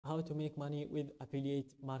how to make money with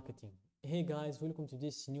affiliate marketing. Hey guys, welcome to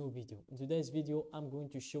this new video. In today's video I'm going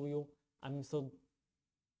to show you a method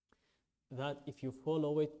that if you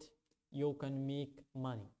follow it you can make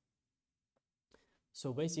money.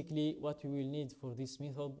 So basically what you will need for this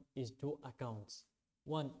method is two accounts,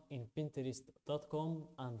 one in Pinterest.com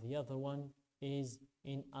and the other one is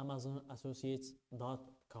in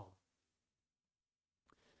AmazonAssociates.com.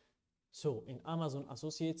 So in Amazon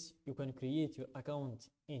Associates, you can create your account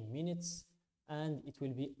in minutes and it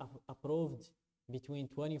will be approved between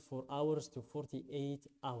 24 hours to 48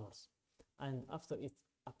 hours. And after it's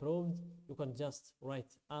approved, you can just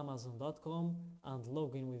write Amazon.com and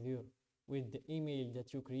log in with the email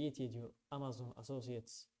that you created your Amazon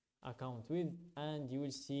Associates account with, and you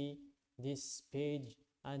will see this page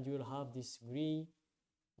and you will have this gray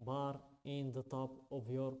bar in the top of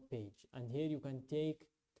your page. And here you can take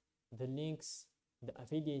the links, the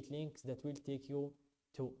affiliate links that will take you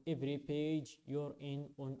to every page you're in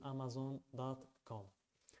on Amazon.com.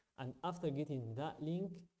 And after getting that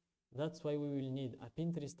link, that's why we will need a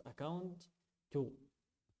Pinterest account to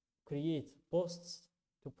create posts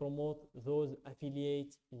to promote those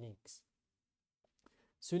affiliate links.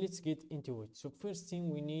 So let's get into it. So first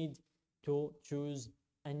thing, we need to choose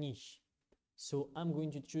a niche. So I'm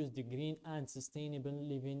going to choose the green and sustainable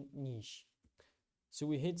living niche. So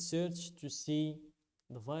we hit search to see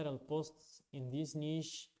the viral posts in this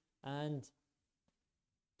niche and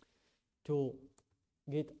to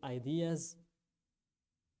get ideas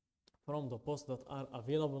from the posts that are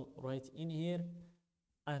available right in here.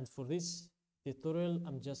 And for this tutorial,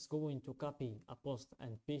 I'm just going to copy a post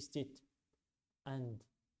and paste it and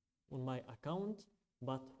on my account.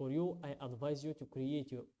 But for you, I advise you to create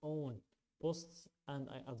your own posts and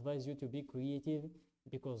I advise you to be creative,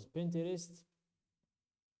 because Pinterest,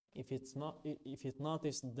 if it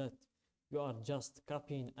noticed that you are just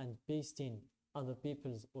copying and pasting other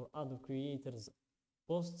people's or other creators'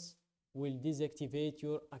 posts, will deactivate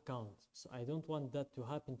your account. So I don't want that to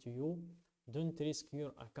happen to you. Don't risk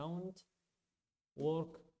your account.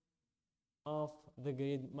 Work off the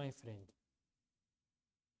grid, my friend.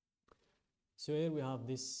 So here we have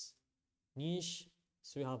this niche.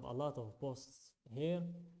 So we have a lot of posts here,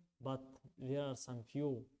 but there are some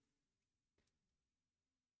few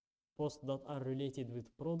posts that are related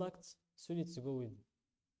with products. So let's go with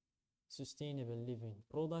sustainable living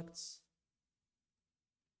products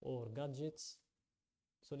or gadgets.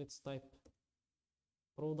 So let's type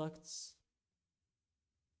products.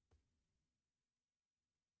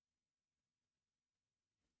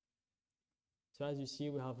 So as you see,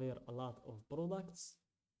 we have here a lot of products.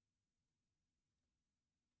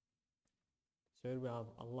 So here we have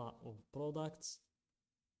a lot of products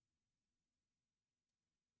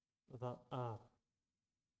that are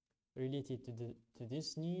related to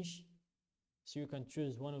this niche. So you can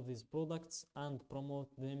choose one of these products and promote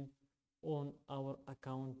them on our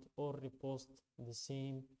account or repost the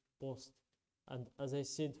same post. And as I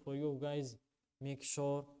said, for you guys, make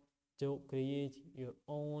sure to create your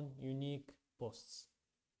own unique posts.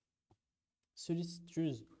 So let's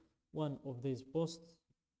choose one of these posts.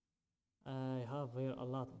 I have here a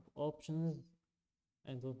lot of options.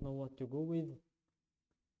 I don't know what to go with.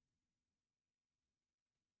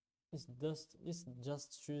 Let's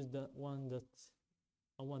just choose that one that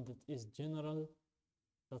is general,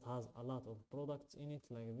 that has a lot of products in it,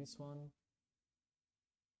 like this one.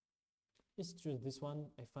 Let's choose this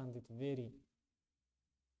one. I found it very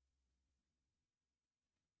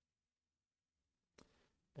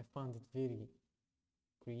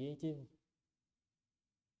creative.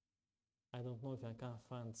 I don't know if I can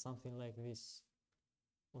find something like this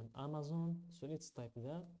on Amazon. So let's type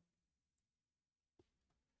that.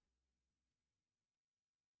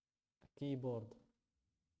 A keyboard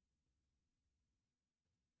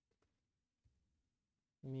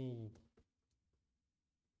made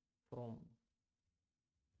from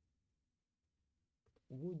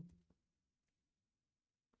wood.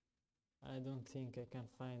 I don't think I can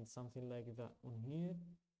find something like that on here.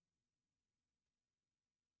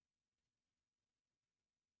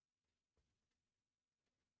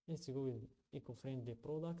 Let's go with eco-friendly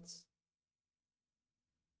products.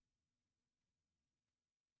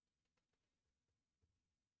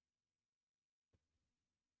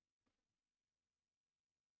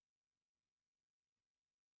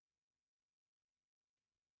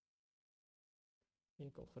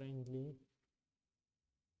 Eco-friendly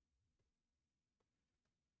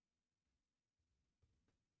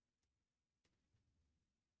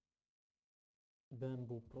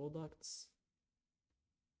bamboo products.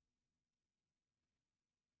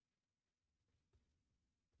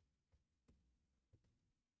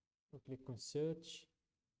 click on search,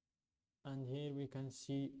 and here we can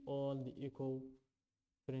see all the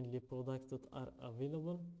eco-friendly products that are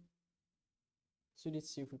available. So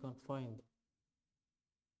let's see if we can find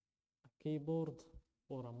a keyboard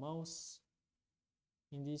or a mouse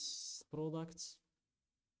in these products.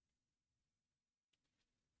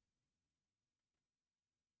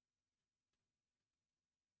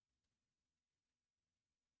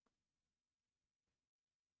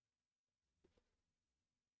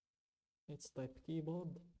 Let's type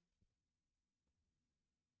keyboard.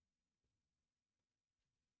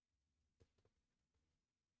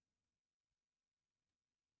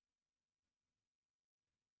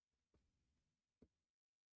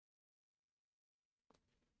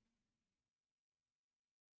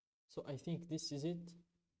 So I think this is it.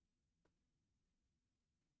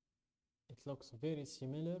 It looks very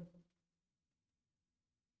similar.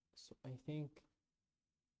 So I think,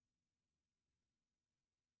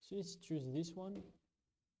 so let's choose this one.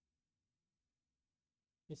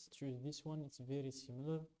 Let's choose this one, it's very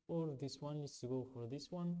similar. Or this one, let's go for this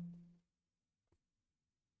one.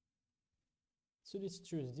 So let's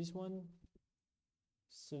choose this one.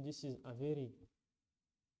 So this is a very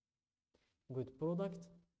good product.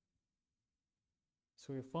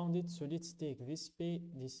 So we found it. So let's take this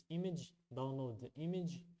image, download the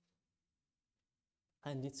image,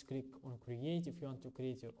 and let's click on create if you want to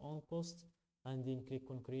create your own post, and then click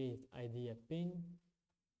on create idea pin,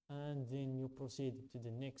 and then you proceed to the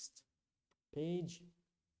next page.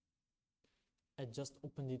 I just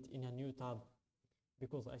opened it in a new tab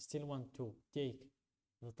because I still want to take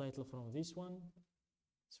the title from this one.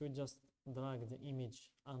 So just drag the image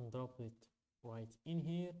and drop it right in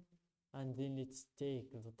here, and then let's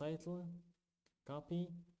take the title, copy,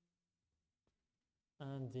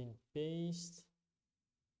 and then paste.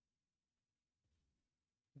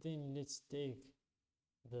 Then let's take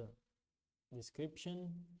the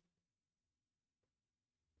description,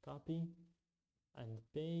 copy and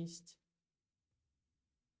paste.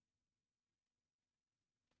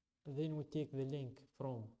 Then we take the link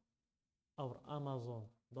from our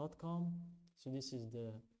Amazon.com. So this is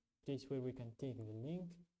the place where we can take the link.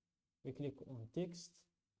 We click on text,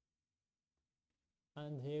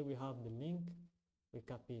 and here we have the link. We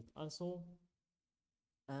copy it also,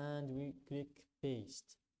 and we click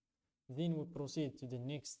paste. Then we proceed to the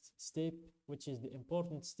next step, which is the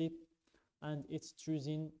important step, and it's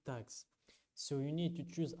choosing tags. So you need to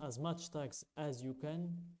choose as much tags as you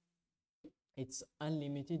can. It's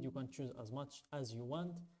unlimited, you can choose as much as you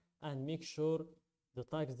want, and make sure the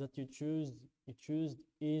tags that you choose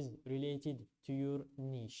is related to your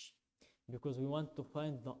niche, because we want to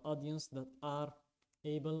find the audience that are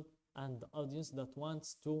able and the audience that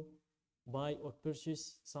wants to buy or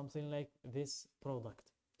purchase something like this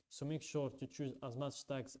product. So make sure to choose as much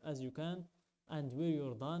tags as you can, and when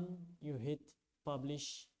you're done, you hit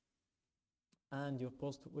publish and your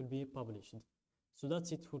post will be published. So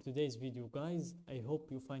that's it for today's video, guys. I hope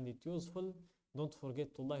you find it useful. Don't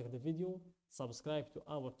forget to like the video, subscribe to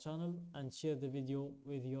our channel, and share the video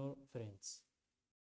with your friends.